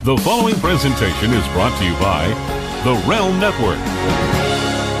The following presentation is brought to you by the Realm Network.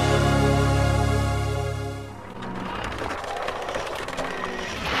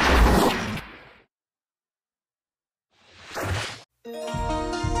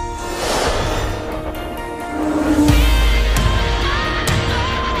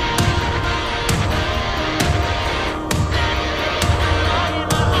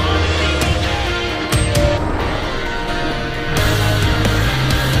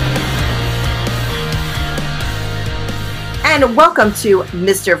 And welcome to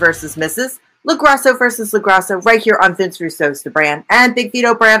Mr. versus Mrs. LaGrasso versus LaGrasso, right here on Vince Russo's The Brand and Big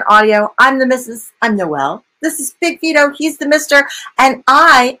Vito Brand Audio. I'm the Mrs. I'm Noelle. This is Big Vito. He's the Mr. And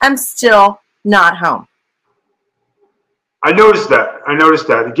I am still not home. I noticed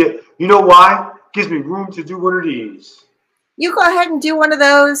that. You know why? It gives me room to do one of these. You go ahead and do one of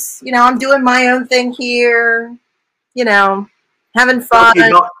those. You know, I'm doing my own thing here. You know, having fun.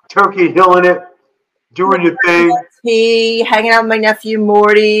 Turkey Hilling it. Doing your thing. Tea, hanging out with my nephew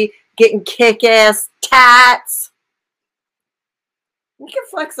Morty, getting kick-ass tats. You can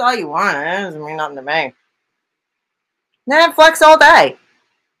flex all you want. It doesn't mean nothing to me. Then flex all day.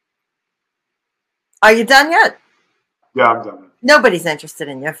 Are you done yet? Yeah, I'm done. Nobody's interested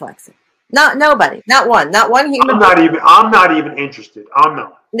in your flexing. Nobody. Not one human. I'm not even interested. I'm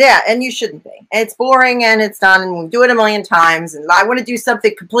not. Yeah, and you shouldn't be. It's boring and it's done, and we do it a million times. And I want to do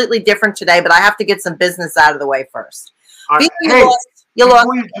something completely different today, but I have to get some business out of the way first. Before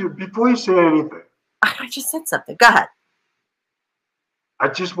you say anything, I just said something. Go ahead. I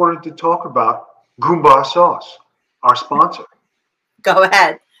just wanted to talk about Goomba Sauce, our sponsor. Go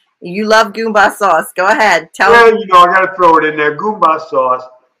ahead. You love Goomba Sauce. Go ahead. Tell me. You know, I got to throw it in there. Goomba Sauce,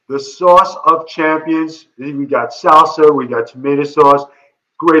 the sauce of champions. We got salsa. We got tomato sauce.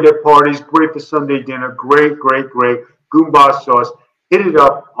 Great at parties. Great for Sunday dinner. Great. Goomba Sauce. Hit it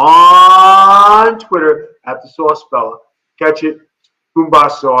up on Twitter at the Sauce Fella. Catch it.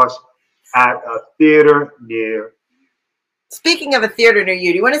 Goomba Sauce at a theater near. Speaking of a theater near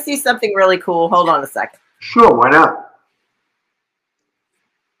you, do you want to see something really cool? Hold on a second. Sure, why not?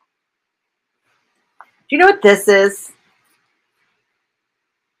 Do you know what this is?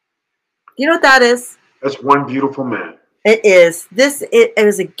 Do you know what that is? That's one beautiful man. It is. It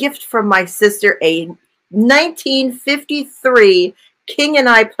was a gift from my sister, a 1953 King and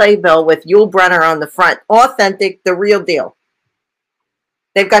I playbill with Yul Brynner on the front. Authentic, the real deal.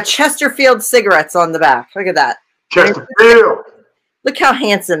 They've got Chesterfield cigarettes on the back. Look at that. Chesterfield. Look how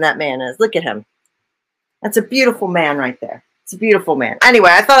handsome that man is. Look at him. That's a beautiful man right there. It's a beautiful man.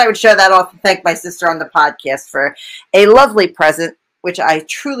 Anyway, I thought I would show that off and thank my sister on the podcast for a lovely present, which I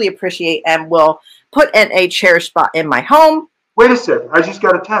truly appreciate and will put in a cherished spot in my home. Wait a second. I just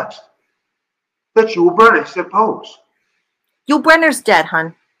got a text. That's Yul Brynner. Said pose. Yul Brynner's dead,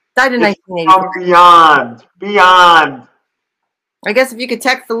 hon. Died in 1984. Beyond. I guess if you could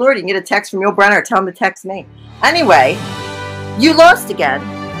text the Lord, you can get a text from Yul Brynner. Tell him to text me. Anyway, you lost again.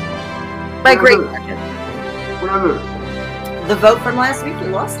 By great margin. What did I lose? The vote from last week, you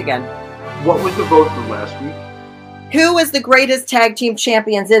lost again. What was the vote from last week? Who was the greatest tag team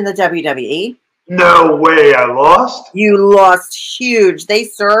champions in the WWE? No way, I lost? You lost huge. They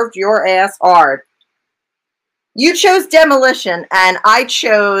served your ass hard. You chose Demolition, and I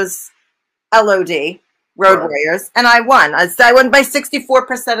chose LOD, Road Warriors, and I won. I won by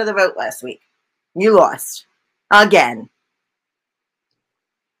 64% of the vote last week. You lost. Again.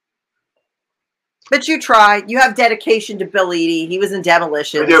 But you tried. You have dedication to Bill Eadie. He was in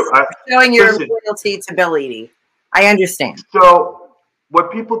Demolition. I do. Showing your loyalty to Bill Eadie. I understand. So,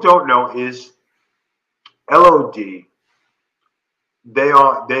 what people don't know is LOD, they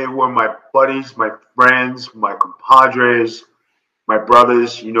were my buddies, my friends, my compadres, my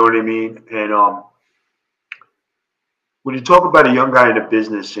brothers, you know what I mean? And when you talk about a young guy in the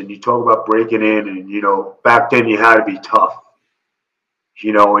business and you talk about breaking in, and you know, back then you had to be tough.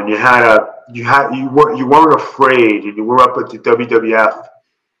 You know, and you weren't afraid, and you were up at the WWF.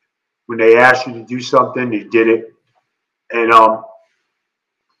 When they asked you to do something, you did it. And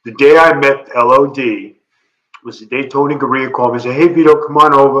the day I met LOD was the day Tony Gurria called me and said, "Hey Vito, come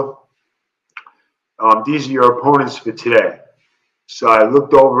on over. These are your opponents for today." So I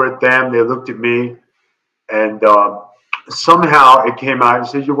looked over at them, they looked at me, and somehow it came out and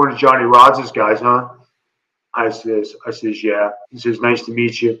said, "You're one of Johnny Rods' guys, huh?" I says, "Yeah." He says, "Nice to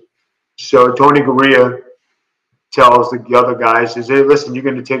meet you." So Tony Gurria tells the other guy, says, "Hey, listen, you're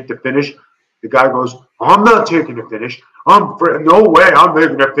going to take the finish." The guy goes, "I'm not taking the finish. No way, I'm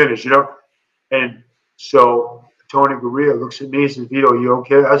taking the finish," you know. And so Tony Gurria looks at me and says, "Vito, you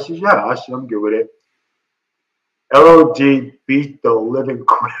okay?" I said, "Yeah." I said, "I'm good with it." LOD beat the living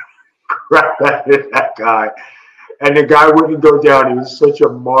crap out of that guy. And the guy wouldn't go down. He was such a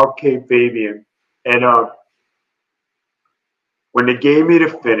marquee baby. And when they gave me the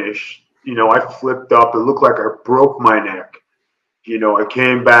finish, you know, I flipped up. It looked like I broke my neck. You know, I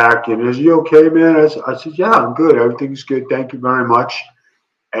came back and is you okay, man? I said, yeah, I'm good. Everything's good. Thank you very much.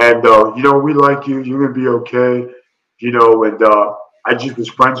 And, you know, we like you. You're going to be okay. You know, and I just was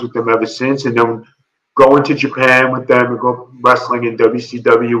friends with them ever since. And then going to Japan with them and go wrestling in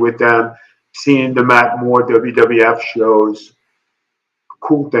WCW with them, seeing them at more WWF shows.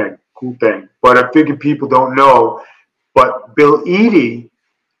 Cool thing. But I figure people don't know. But Bill Eadie,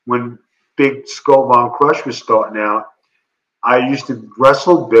 when Big Skull Von Crush was starting out, I used to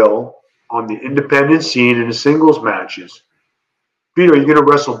wrestle Bill on the independent scene in the singles matches. Peter, you're going to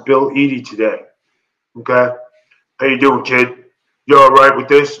wrestle Bill Eadie today. Okay? How you doing, kid? You all right with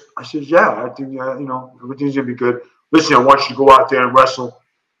this? I said, yeah, I think, you know, everything's going to be good. Listen, I want you to go out there and wrestle.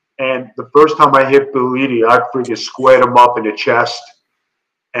 And the first time I hit Bill Eadie, I freaking squared him up in the chest.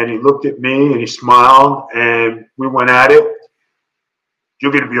 And he looked at me and he smiled and we went at it.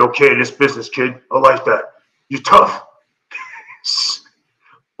 You're going to be okay in this business, kid. I like that. You're tough.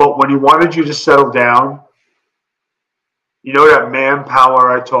 But when he wanted you to settle down, you know that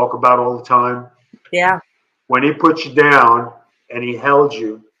manpower I talk about all the time? Yeah. When he put you down and he held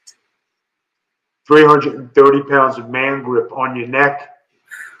you, 330 pounds of man grip on your neck,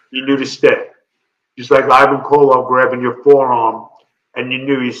 you knew to stay. Just like Ivan Koloff grabbing your forearm, and you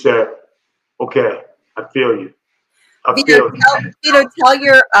knew he said, okay, I feel you. Tell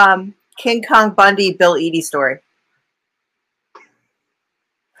your King Kong Bundy, Bill Eadie story.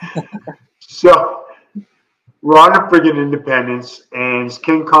 So, we're on the friggin' Independence, and it's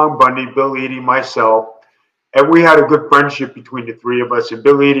King Kong Bundy, Bill Eadie, myself, and we had a good friendship between the three of us, and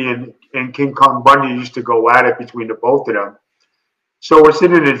Bill Eadie and King Kong Bundy used to go at it between the both of them. So we're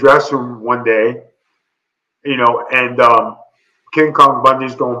sitting in the dressing room one day, you know, and King Kong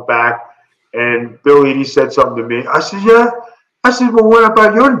Bundy's going back, and Bill Eadie said something to me. I said, yeah. I said, well, what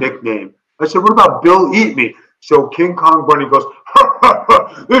about your nickname? I said, what about Bill Eat Me? So King Kong Bundy goes, ha, ha,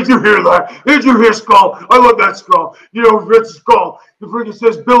 ha. Did you hear that? Did you hear Skull? I love that Skull. You know, Red Skull. The freaking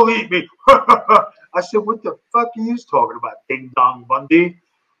says, Bill Eat Me. Ha, ha, ha. I said, what the fuck are you talking about, Ding Dong Bundy?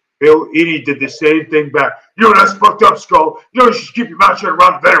 Bill Eadie did the same thing back. You know, that's fucked up, Skull. You know, you should keep your mouth shut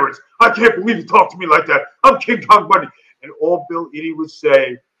around veterans. I can't believe you talk to me like that. I'm King Kong Bundy. And all Bill Eadie would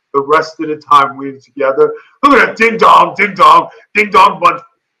say the rest of the time we were together, look at that ding dong, Bundy.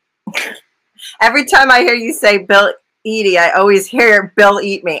 Every time I hear you say Bill Eadie, I always hear Bill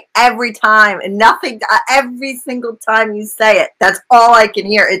Eat Me. Every time. And nothing, every single time you say it, that's all I can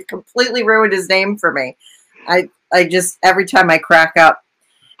hear. It completely ruined his name for me. I just, every time I crack up.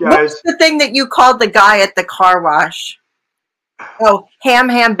 Guys, what's the thing that you called the guy at the car wash? Oh,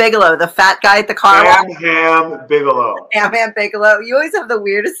 Ham Bigelow, the fat guy at the car wash. Ham Bigelow. Ham Bigelow. You always have the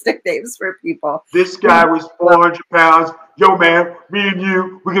weirdest nicknames for people. This guy was 400 pounds. Yo, man, me and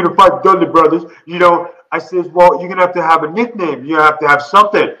you, we're going to fight Dudley Brothers. You know, I says, well, you're going to have a nickname. You have to have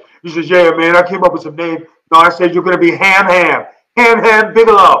something. He says, yeah, man, I came up with some name. No, I said, you're going to be Ham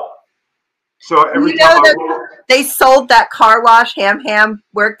Bigelow. So every time they sold that car wash Ham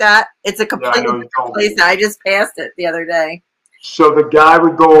worked at. It's a completely different place. I just passed it the other day. So the guy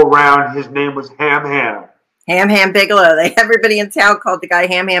would go around. His name was Ham. Ham Bigelow. Everybody in town called the guy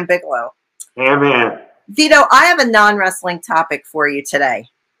Ham Bigelow. Ham. Vito, I have a non-wrestling topic for you today.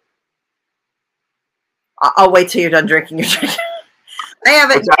 I'll wait till you're done drinking your drink. I have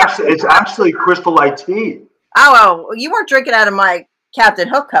it. It's actually Crystal Light tea. Oh, you weren't drinking out of my Captain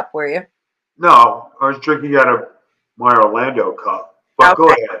Hook cup, were you? No, I was drinking out of my Orlando cup. But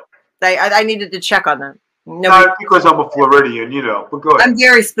okay. Go ahead. I needed to check on that. Not because I'm a Floridian, you know, but go ahead. I'm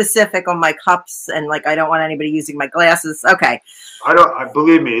very specific on my cups, and like I don't want anybody using my glasses. Okay.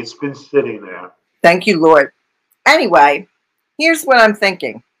 Believe me, it's been sitting there. Thank you, Lord. Anyway, here's what I'm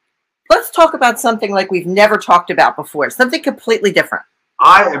thinking. Let's talk about something like we've never talked about before. Something completely different.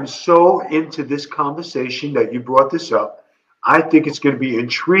 I am so into this conversation that you brought this up. I think it's going to be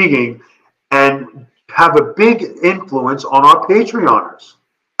intriguing and have a big influence on our Patreoners.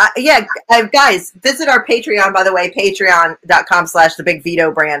 Guys, visit our Patreon, by the way,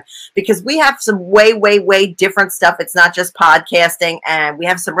 patreon.com/thebigvitobrand, because we have some way different stuff. It's not just podcasting, and we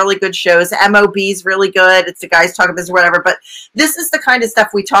have some really good shows. MOB's really good. It's the guys talking business or whatever, but this is the kind of stuff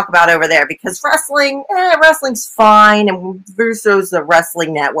we talk about over there, because wrestling's fine, and Russo's the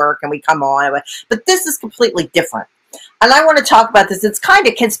wrestling network, and we come on, but this is completely different. And I want to talk about this. It's kind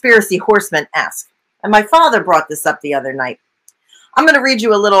of conspiracy horseman-esque, and my father brought this up the other night. I'm going to read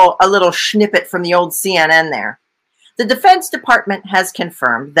you a little snippet from the old CNN there. The Defense Department has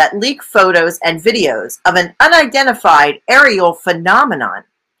confirmed that leaked photos and videos of an unidentified aerial phenomenon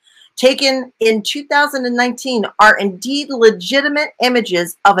taken in 2019 are indeed legitimate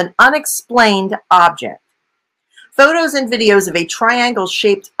images of an unexplained object. Photos and videos of a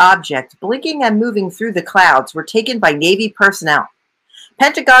triangle-shaped object blinking and moving through the clouds were taken by Navy personnel.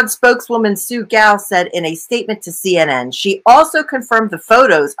 Pentagon spokeswoman Sue Gao said in a statement to CNN. She also confirmed the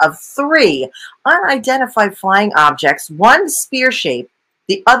photos of 3 unidentified flying objects, one spear-shaped,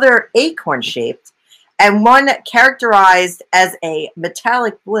 the other acorn-shaped, and one characterized as a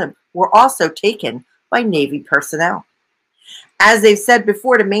metallic blimp were also taken by Navy personnel. As they've said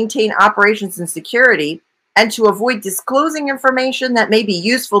before, to maintain operations and security and to avoid disclosing information that may be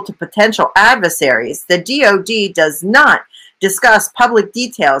useful to potential adversaries, the DoD does not discuss public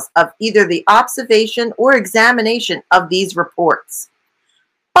details of either the observation or examination of these reports.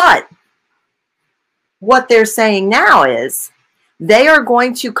 But what they're saying now is they are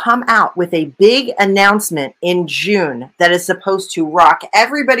going to come out with a big announcement in June that is supposed to rock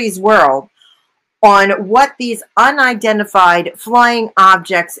everybody's world on what these unidentified flying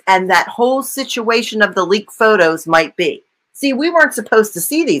objects and that whole situation of the leaked photos might be. See, we weren't supposed to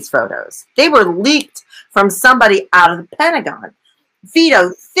see these photos. They were leaked from somebody out of the Pentagon.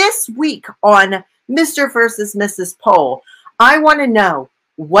 Vito, this week on Mr. versus Mrs. Poll, I want to know,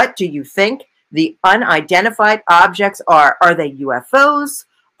 what do you think the unidentified objects are? Are they UFOs?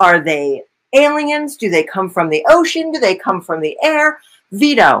 Are they aliens? Do they come from the ocean? Do they come from the air?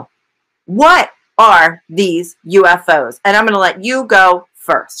 Vito, what are these UFOs? And I'm going to let you go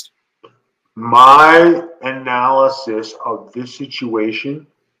first. My analysis of this situation,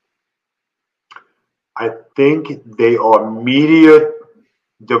 I think they are media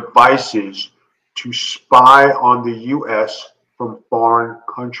devices to spy on the U.S. from foreign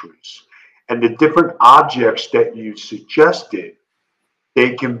countries. And the different objects that you suggested,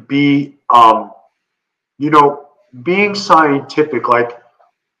 they can be, being scientific, like,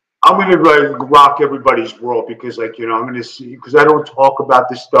 I'm going to rock everybody's world because, I'm going to see, because I don't talk about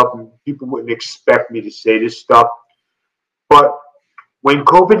this stuff and people wouldn't expect me to say this stuff. But when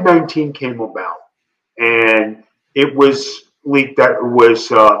COVID-19 came about and it was leaked that it was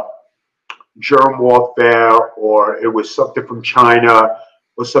germ warfare or it was something from China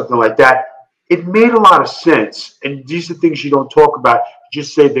or something like that, it made a lot of sense. And these are things you don't talk about. You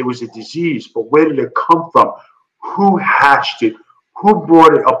just say there was a disease, but where did it come from? Who hatched it? Who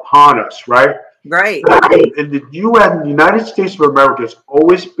brought it upon us, right? Right. And the UN, the United States of America, has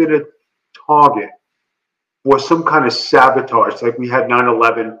always been a target for some kind of sabotage. Like we had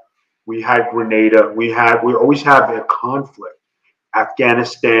 9/11, we had Grenada, we always have a conflict,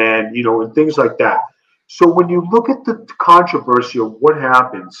 Afghanistan, and things like that. So when you look at the controversy of what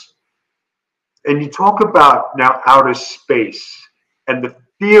happens, and you talk about now outer space and the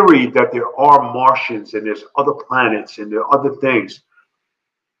theory that there are Martians and there's other planets and there are other things,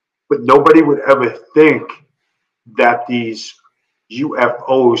 but nobody would ever think that these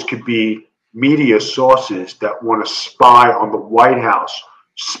UFOs could be media sources that want to spy on the White House,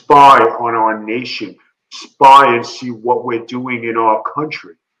 spy on our nation, spy and see what we're doing in our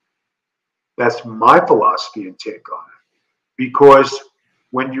country. That's my philosophy and take on it. Because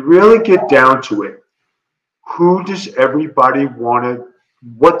when you really get down to it, what does everybody want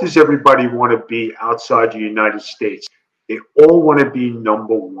to be outside the United States? They all want to be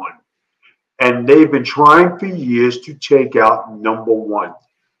number one. And they've been trying for years to take out number one.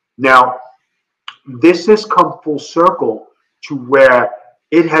 Now, this has come full circle to where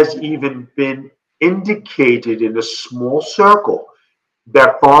it has even been indicated in a small circle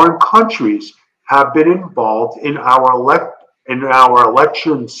that foreign countries have been involved in our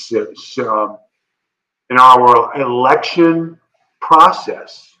election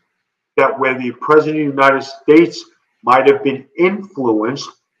process, that where the President of the United States might have been influenced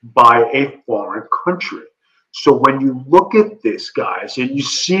by a foreign country. So when you look at this, guys, and you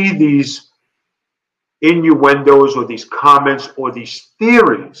see these innuendos or these comments or these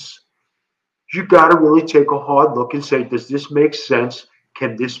theories, you got to really take a hard look and say, does this make sense?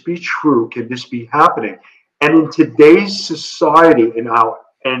 Can this be true? Can this be happening? And in today's society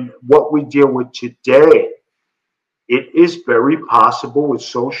and what we deal with today, it is very possible with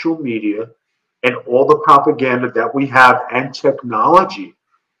social media and all the propaganda that we have and technology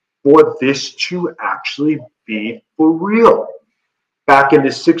for this to actually be for real. Back in the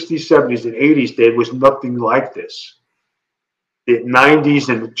 60s, 70s, and 80s, there was nothing like this. The 90s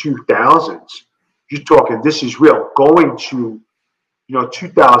and the 2000s, you're talking, this is real. Going to,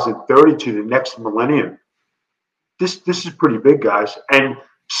 2030 to the next millennium, this is pretty big, guys. And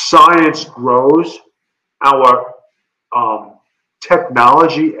science grows. Our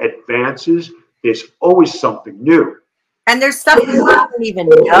technology advances, there's always something new. And there's stuff you don't even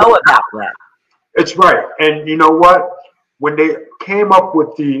know about yet. It's right. And you know what? When they came up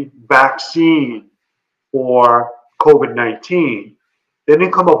with the vaccine for COVID-19, they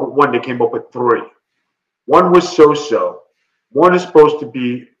didn't come up with one, they came up with three. One was so-so. One is supposed to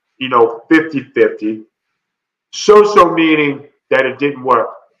be, 50-50. So-so meaning that it didn't work.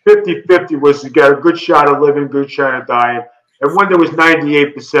 50-50 was to get a good shot of living, good shot of dying. And when there was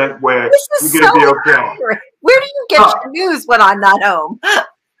 98% where you're going to be okay. Accurate. Where do you get your news when I'm not home?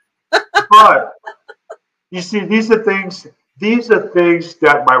 But you see, these are things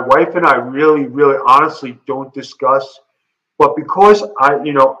that my wife and I really, really honestly don't discuss. But because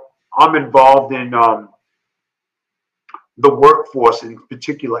I'm involved in the workforce in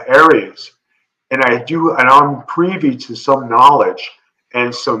particular areas, and I'm privy to some knowledge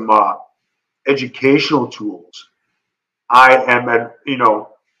and some educational tools. I'm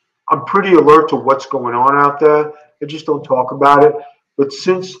pretty alert to what's going on out there. I just don't talk about it. But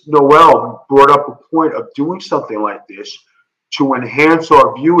since Noel brought up a point of doing something like this to enhance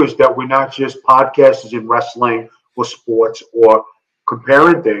our viewers, that we're not just podcasters in wrestling or sports or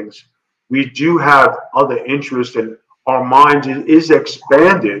comparing things, we do have other interests, and our mind is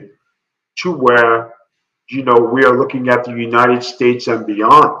expanded to where, we are looking at the United States and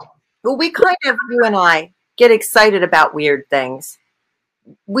beyond. Well, you and I, get excited about weird things.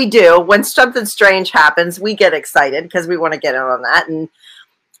 We do. When something strange happens, we get excited because we want to get in on that. And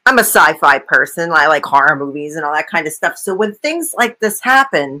I'm a sci-fi person. I like horror movies and all that kind of stuff. So when things like this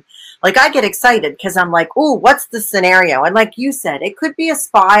happen, like, I get excited because I'm like, ooh, what's the scenario? And like you said, it could be a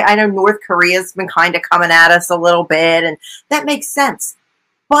spy. I know North Korea's been kind of coming at us a little bit, and that makes sense.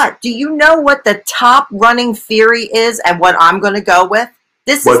 But do you know what the top running theory is and what I'm going to go with?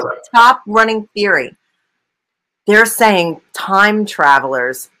 This is the top running theory. They're saying time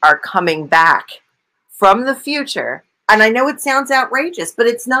travelers are coming back from the future. And I know it sounds outrageous, but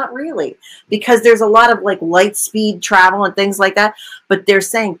it's not really, because there's a lot of like light speed travel and things like that. But they're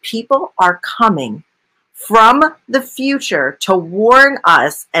saying people are coming from the future to warn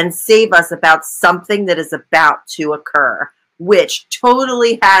us and save us about something that is about to occur, which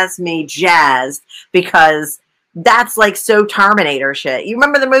totally has me jazzed, because that's like so Terminator shit. You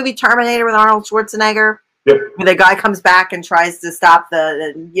remember the movie Terminator with Arnold Schwarzenegger? Yep. Where the guy comes back and tries to stop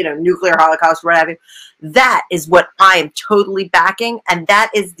the nuclear holocaust, what have you. That is what I am totally backing, and that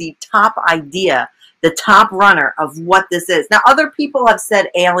is the top idea, the top runner of what this is. Now, other people have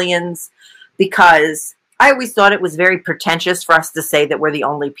said aliens, because I always thought it was very pretentious for us to say that we're the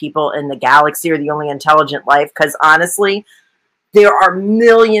only people in the galaxy or the only intelligent life, because honestly, there are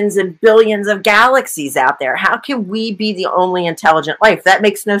millions and billions of galaxies out there. How can we be the only intelligent life? That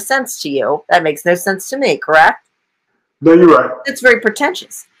makes no sense to you. That makes no sense to me, correct? No, you're right. It's very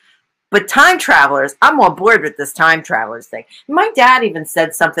pretentious. But time travelers, I'm on board with this time travelers thing. My dad even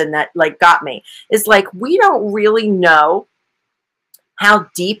said something that like got me. It's like, we don't really know how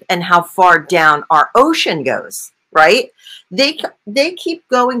deep and how far down our ocean goes, right? They keep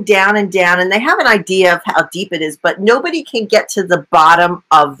going down and down, and they have an idea of how deep it is, but nobody can get to the bottom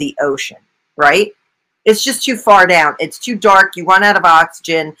of the ocean, right? It's just too far down. It's too dark. You run out of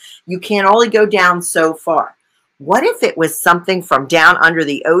oxygen. You can only go down so far. What if it was something from down under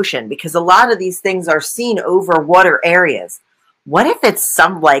the ocean? Because a lot of these things are seen over water areas. What if it's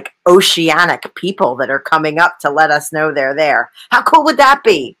some like oceanic people that are coming up to let us know they're there? How cool would that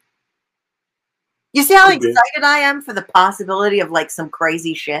be? You see how excited I am for the possibility of like some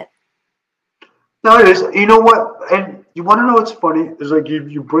crazy shit? No, it is. You know what? And you want to know what's funny? Is like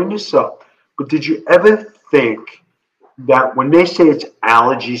you bring this up, but did you ever think that when they say it's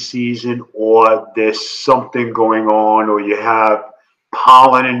allergy season, or there's something going on, or you have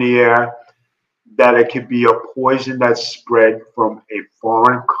pollen in the air, that it could be a poison that's spread from a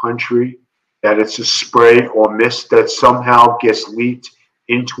foreign country, that it's a spray or mist that somehow gets leaked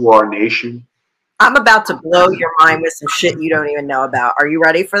into our nation? I'm about to blow your mind with some shit you don't even know about. Are you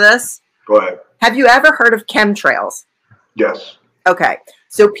ready for this? Go ahead. Have you ever heard of chemtrails? Yes. Okay.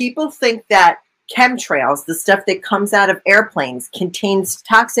 So people think that chemtrails, the stuff that comes out of airplanes, contains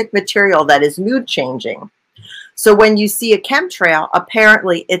toxic material that is mood changing. So when you see a chemtrail,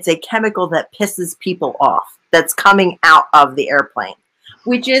 apparently it's a chemical that pisses people off that's coming out of the airplane,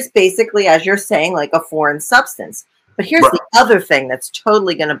 which is basically, as you're saying, like a foreign substance. But here's the other thing that's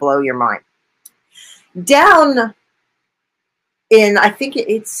totally going to blow your mind. Down in, I think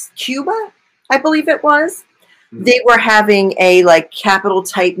it's Cuba, I believe it was, they were having a like capital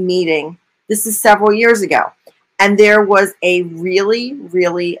type meeting. This is several years ago. And there was a really,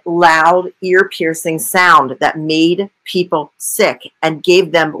 really loud, ear-piercing sound that made people sick and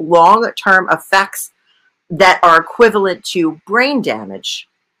gave them long-term effects that are equivalent to brain damage,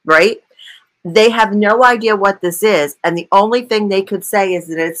 right? They have no idea what this is, and the only thing they could say is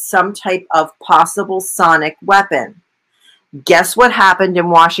that it's some type of possible sonic weapon. Guess what happened in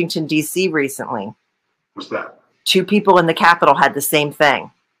Washington, D.C. recently? What's that? 2 people in the Capitol had the same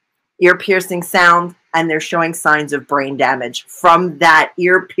thing. Ear-piercing sound, and they're showing signs of brain damage from that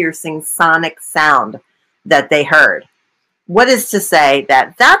ear-piercing sonic sound that they heard. What is to say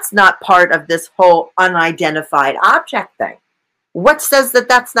that that's not part of this whole unidentified object thing? What says that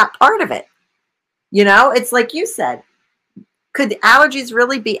that's not part of it? You know, it's like you said. Could allergies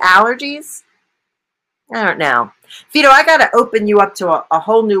really be allergies? I don't know. Vito, I got to open you up to a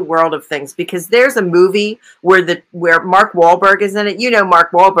whole new world of things, because there's a movie where Mark Wahlberg is in it. You know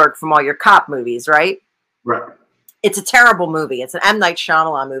Mark Wahlberg from all your cop movies, right? Right. It's a terrible movie. It's an M. Night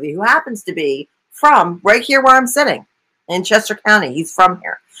Shyamalan movie, who happens to be from right here where I'm sitting in Chester County. He's from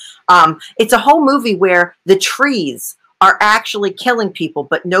here. It's a whole movie where the trees are actually killing people,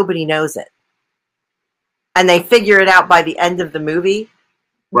 but nobody knows it. And they figure it out by the end of the movie.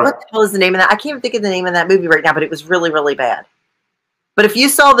 Right. What the hell is the name of that? I can't even think of the name of that movie right now, but it was really, really bad. But if you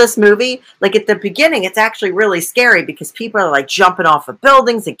saw this movie, like at the beginning, it's actually really scary, because people are like jumping off of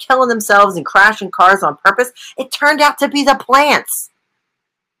buildings and killing themselves and crashing cars on purpose. It turned out to be the plants.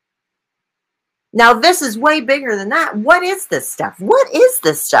 Now, this is way bigger than that. What is this stuff? What is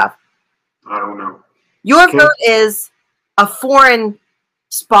this stuff? I don't know. Your vote is a foreign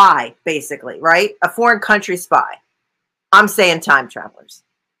spy, basically, right? A foreign country spy. I'm saying time travelers.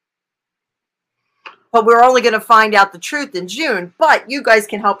 But we're only going to find out the truth in June. But you guys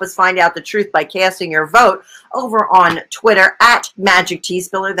can help us find out the truth by casting your vote over on Twitter at Magic Tea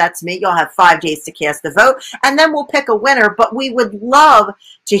Spiller. That's me. You'll have 5 days to cast the vote, and then we'll pick a winner. But we would love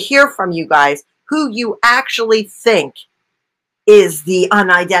to hear from you guys who you actually think is the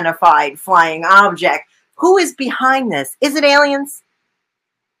unidentified flying object. Who is behind this? Is it aliens?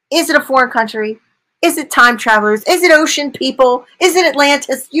 Is it a foreign country? Is it time travelers? Is it ocean people? Is it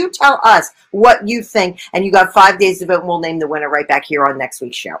Atlantis? You tell us what you think, and you got 5 days to vote, and we'll name the winner right back here on next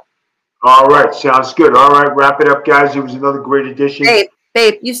week's show. All right, sounds good. All right, wrap it up, guys. It was another great edition.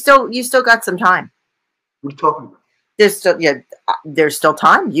 Babe, you still got some time. What are you talking about? There's still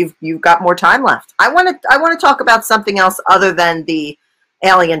time. You've got more time left. I want to talk about something else other than the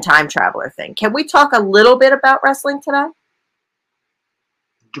alien time traveler thing. Can we talk a little bit about wrestling today?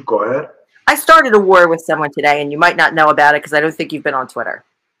 Go ahead. I started a war with someone today, and you might not know about it because I don't think you've been on Twitter.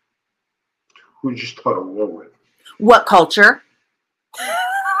 Who did you start a war with? What Culture?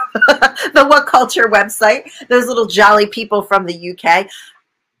 The What Culture website. Those little jolly people from the UK.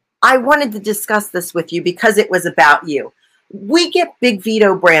 I wanted to discuss this with you because it was about you. We get Big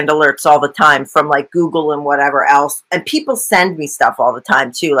Vito brand alerts all the time from like Google and whatever else. And people send me stuff all the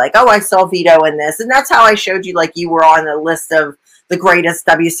time too. Like, oh, I saw Vito in this. And that's how I showed you, like, you were on the list of the greatest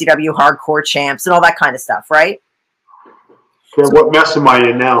WCW hardcore champs and all that kind of stuff, right? Okay, what mess am I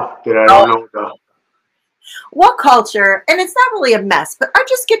in now that I don't know about? What Culture, and it's not really a mess, but I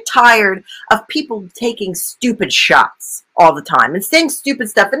just get tired of people taking stupid shots all the time and saying stupid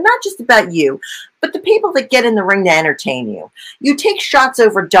stuff, and not just about you, but the people that get in the ring to entertain you. You take shots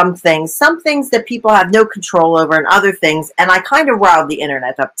over dumb things, some things that people have no control over, and other things, and I kind of riled the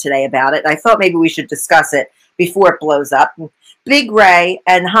internet up today about it. I thought maybe we should discuss it before it blows up. Big Ray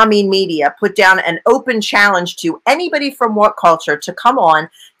and Hameen Media put down an open challenge to anybody from What Culture to come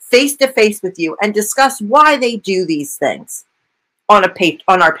on face-to-face with you and discuss why they do these things on our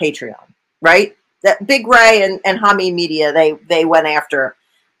Patreon, right? That Big Ray and Hameen Media, they went after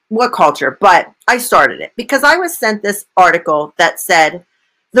What Culture, but I started it because I was sent this article that said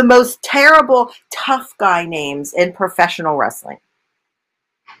the most terrible tough guy names in professional wrestling.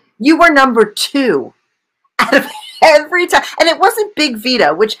 You were number 2 out of every time, and it wasn't Big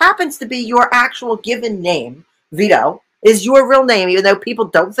Vito, which happens to be your actual given name. Vito is your real name, even though people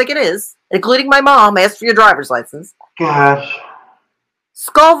don't think it is, including my mom asked for your driver's license. Gosh.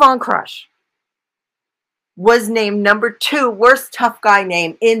 Skull Von Crush was named number 2 worst tough guy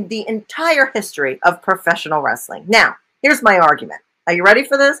name in the entire history of professional wrestling. Now, here's my argument. Are you ready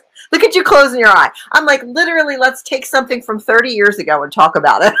for this? Look at you closing your eye. I'm like, literally, let's take something from 30 years ago and talk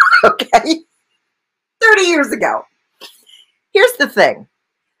about it, okay? 30 years ago. Here's the thing.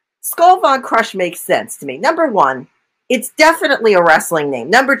 Skull Von Crush makes sense to me. Number 1, it's definitely a wrestling name.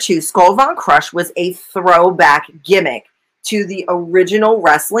 Number 2, Skull Von Crush was a throwback gimmick to the original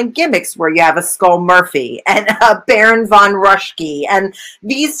wrestling gimmicks where you have a Skull Murphy and a Baron Von Rushki and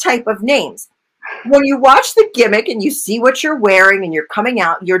these type of names. when you watch the gimmick and you see what you're wearing and you're coming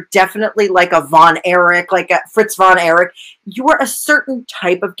out, you're definitely like a Von Erich, like a Fritz Von Erich. You were a certain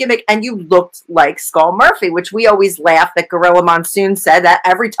type of gimmick and you looked like Skull Murphy, which we always laugh that Gorilla Monsoon said that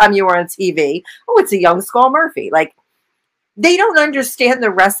every time you were on TV, oh, it's a young Skull Murphy. Like, they don't understand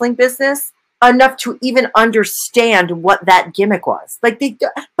the wrestling business enough to even understand what that gimmick was. But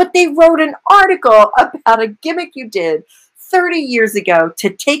they wrote an article about a gimmick you did 30 years ago to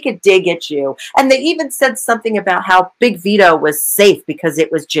take a dig at you. And they even said something about how Big Vito was safe because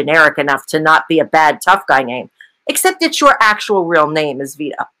it was generic enough to not be a bad tough guy name. Except it's your actual real name is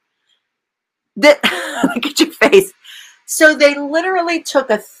Vito. Look at your face. So they literally took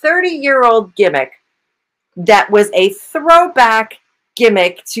a 30-year-old gimmick that was a throwback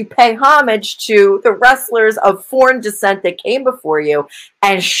gimmick to pay homage to the wrestlers of foreign descent that came before you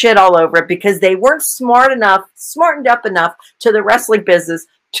and shit all over it because they weren't smartened up enough to the wrestling business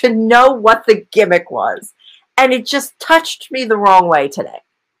to know what the gimmick was. And it just touched me the wrong way today.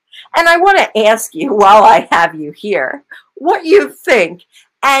 And I want to ask you, while I have you here, what you think.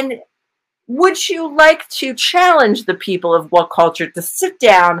 And would you like to challenge the people of What Culture to sit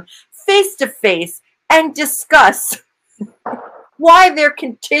down face to face and discuss why they're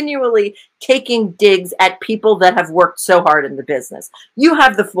continually taking digs at people that have worked so hard in the business? You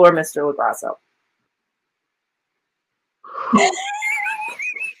have the floor, Mr. LaGrasso.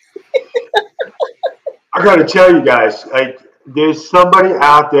 I got to tell you guys, there's somebody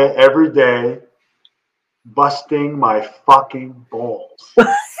out there every day busting my fucking balls.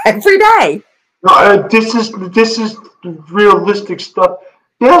 Every day. No, this is realistic stuff.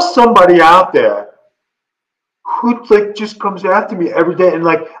 There's somebody out there who like just comes after me every day, and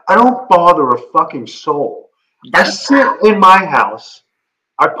like I don't bother a fucking soul. I sit in my house,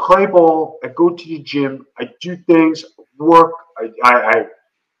 I play ball, I go to the gym, I do things, work.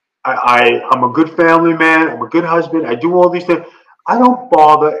 I'm a good family man. I'm a good husband. I do all these things. I don't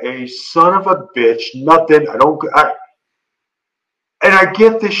bother a son of a bitch. Nothing. And I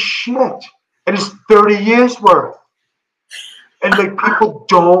get this shit, and it's 30 years worth. And like people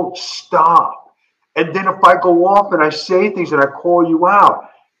don't stop. And then if I go off and I say things and I call you out,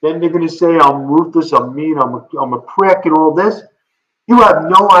 then they're going to say I'm ruthless, I'm mean, I'm a prick, and all this. You have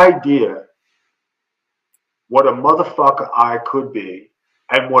no idea what a motherfucker I could be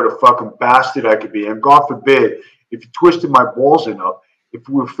and what a fucking bastard I could be. And God forbid, if you twisted my balls enough, if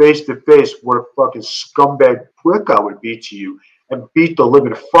we were face to face, what a fucking scumbag prick I would be to you and beat the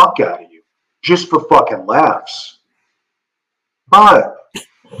living fuck out of you just for fucking laughs. But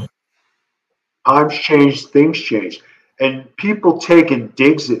times change, things change. And people taking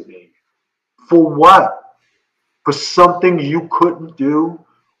digs at me. For what? For something you couldn't do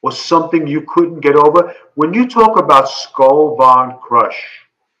or something you couldn't get over? When you talk about Skull Von Crush,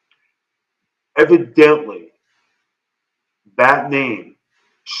 evidently that name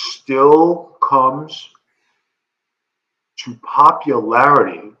still comes to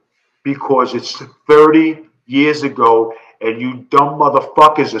popularity because it's 30 years ago and you dumb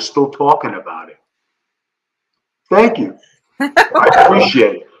motherfuckers are still talking about it. Thank you. I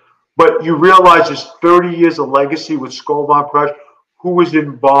appreciate it. But you realize there's 30 years of legacy with Skull Von Crush, who was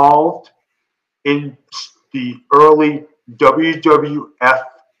involved in the early WWF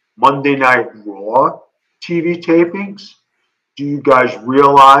Monday Night Raw TV tapings. Do you guys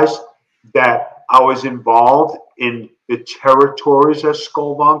realize that I was involved in the territories of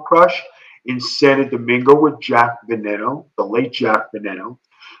Skull Von Crush in Santo Domingo with Jack Veneno, the late Jack Veneno?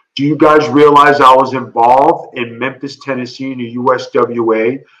 Do you guys realize I was involved in Memphis, Tennessee in the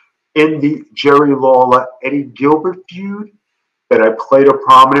USWA in the Jerry Lawler, Eddie Gilbert feud that I played a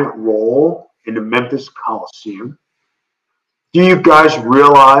prominent role in the Memphis Coliseum? Do you guys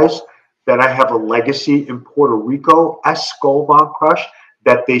realize that I have a legacy in Puerto Rico as Skull Von Crush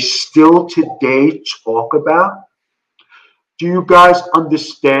that they still today talk about? Do you guys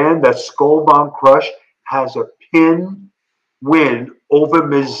understand that Skull Von Crush has a pin win over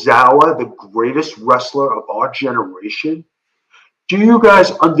Misawa, the greatest wrestler of our generation? Do you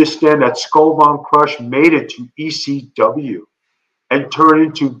guys understand that Skull Von Crush made it to ECW and turned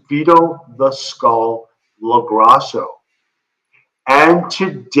into Vito the Skull LaGrasso? And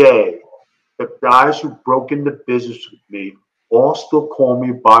today, the guys who broke into business with me all still call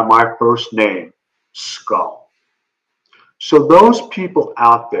me by my first name, Skull. So those people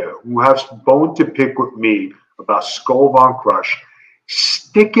out there who have bone to pick with me about Skull Von Crush,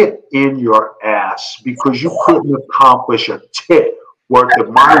 stick it in your ass because you couldn't accomplish a tit worth of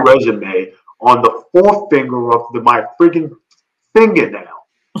my resume on the forefinger of my friggin' fingernail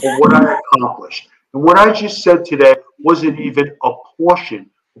of what I accomplished. And what I just said today wasn't even a portion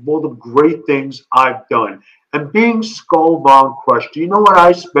of all the great things I've done. And being Skull Von Crush, do you know what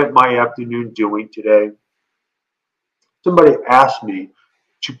I spent my afternoon doing today? Somebody asked me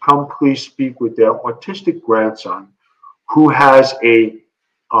to come please speak with their autistic grandson who has a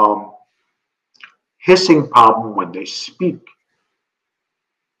hissing problem when they speak.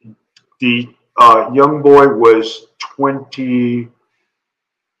 The young boy was 30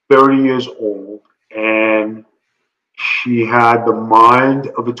 years old, and she had the mind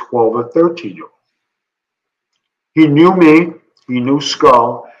of a 12 or 13-year-old. He knew me, he knew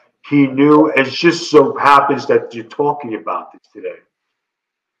Skull, he knew, it just so happens that you're talking about this today.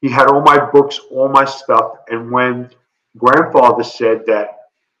 He had all my books, all my stuff, and when grandfather said that,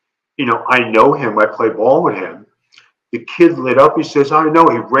 you know, I know him, I play ball with him, the kid lit up. He says, I know.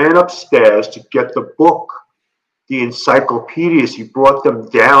 He ran upstairs to get the book, the encyclopedias. He brought them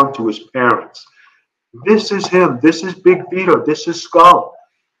down to his parents. This is him. This is Big Vito. This is Skull.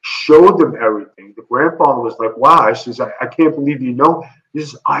 Showed them everything. The grandfather was like, wow. I says, I can't believe you know.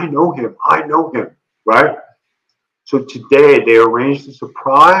 This is, I know him. I know him. Right? So today they arranged a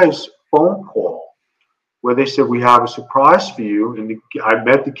surprise phone call where they said, we have a surprise for you. And I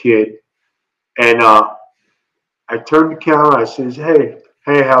met the kid, and I turned the camera. I says, hey,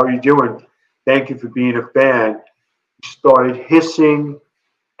 how are you doing? Thank you for being a fan. He started hissing,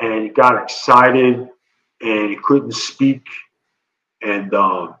 and he got excited, and he couldn't speak. And,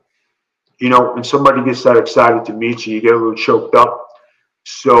 you know, when somebody gets that excited to meet you, you get a little choked up.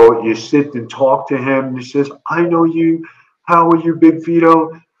 So you sit and talk to him, and he says, I know you. How are you, Big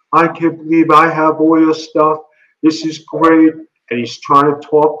Vito? I can't believe I have all your stuff. This is great. And he's trying to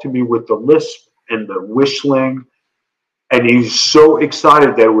talk to me with the lisp and the whistling. And he's so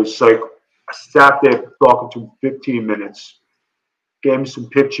excited that it was like, I sat there talking to him 15 minutes, gave him some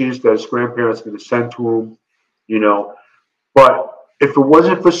pictures that his grandparents were going to send to him, you know. But if it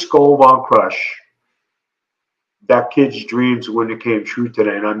wasn't for Skull Von Crush, that kid's dreams wouldn't have came true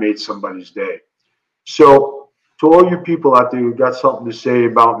today, and I made somebody's day. So to all you people out there who got something to say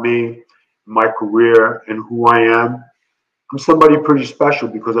about me, my career, and who I am, I'm somebody pretty special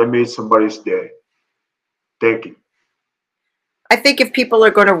because I made somebody's day. Thank you. I think if people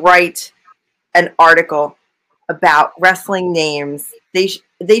are going to write an article about wrestling names,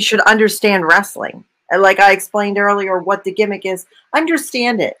 they should understand wrestling. And like I explained earlier, what the gimmick is,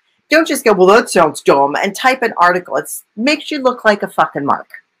 understand it. Don't just go, well, that sounds dumb, and type an article. It makes you look like a fucking mark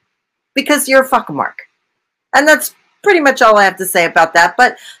because you're a fucking mark. And that's pretty much all I have to say about that.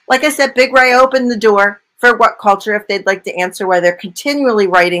 But like I said, Big Ray opened the door for What Culture if they'd like to answer why they're continually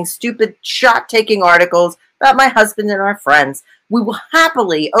writing stupid shot-taking articles about my husband and our friends. We will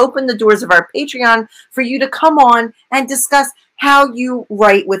happily open the doors of our Patreon for you to come on and discuss how you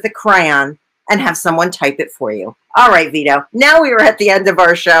write with a crayon and have someone type it for you. All right, Vito. Now we are at the end of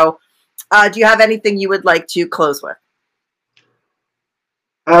our show. Do you have anything you would like to close with?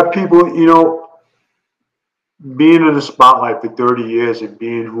 People, you know, being in the spotlight for 30 years and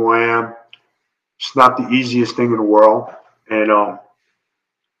being who I am, it's not the easiest thing in the world. And I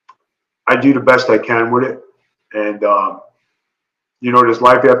do the best I can with it. And, you know, there's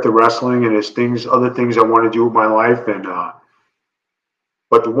life after wrestling, and there's other things I want to do with my life. And,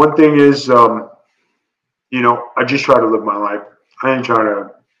 but the one thing is, you know, I just try to live my life. I ain't trying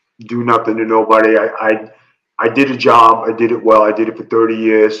to do nothing to nobody. I did a job. I did it well. I did it for 30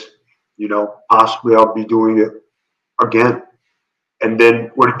 years. You know, possibly I'll be doing it again. And then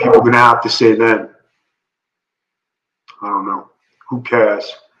what are people going to have to say then? I don't know. Who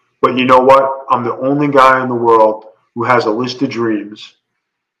cares? But you know what? I'm the only guy in the world who has a list of dreams.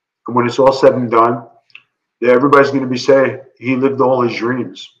 And when it's all said and done, everybody's going to be saying he lived all his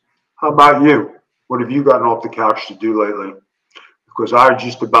dreams. How about you? What have you gotten off the couch to do lately? Because I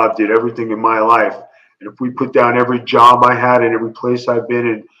just about did everything in my life. And if we put down every job I had and every place I've been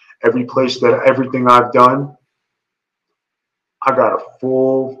in, everything I've done, I got a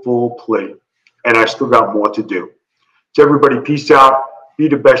full plate. And I still got more to do. So everybody, peace out. Be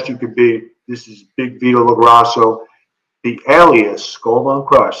the best you can be. This is Big Vito LaGrasso, the alias Skull Von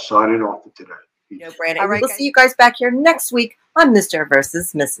Crush, signing off for today. No, Brandon. All right, we'll see you guys back here next week on Mr.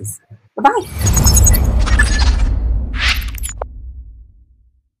 versus Mrs. Bye-bye.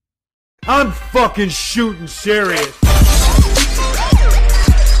 I'm fucking shooting serious.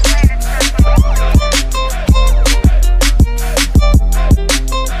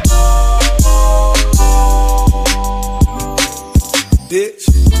 Bitch.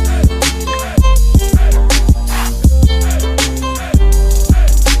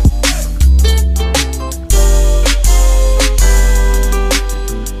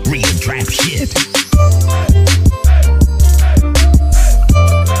 Real trap shit.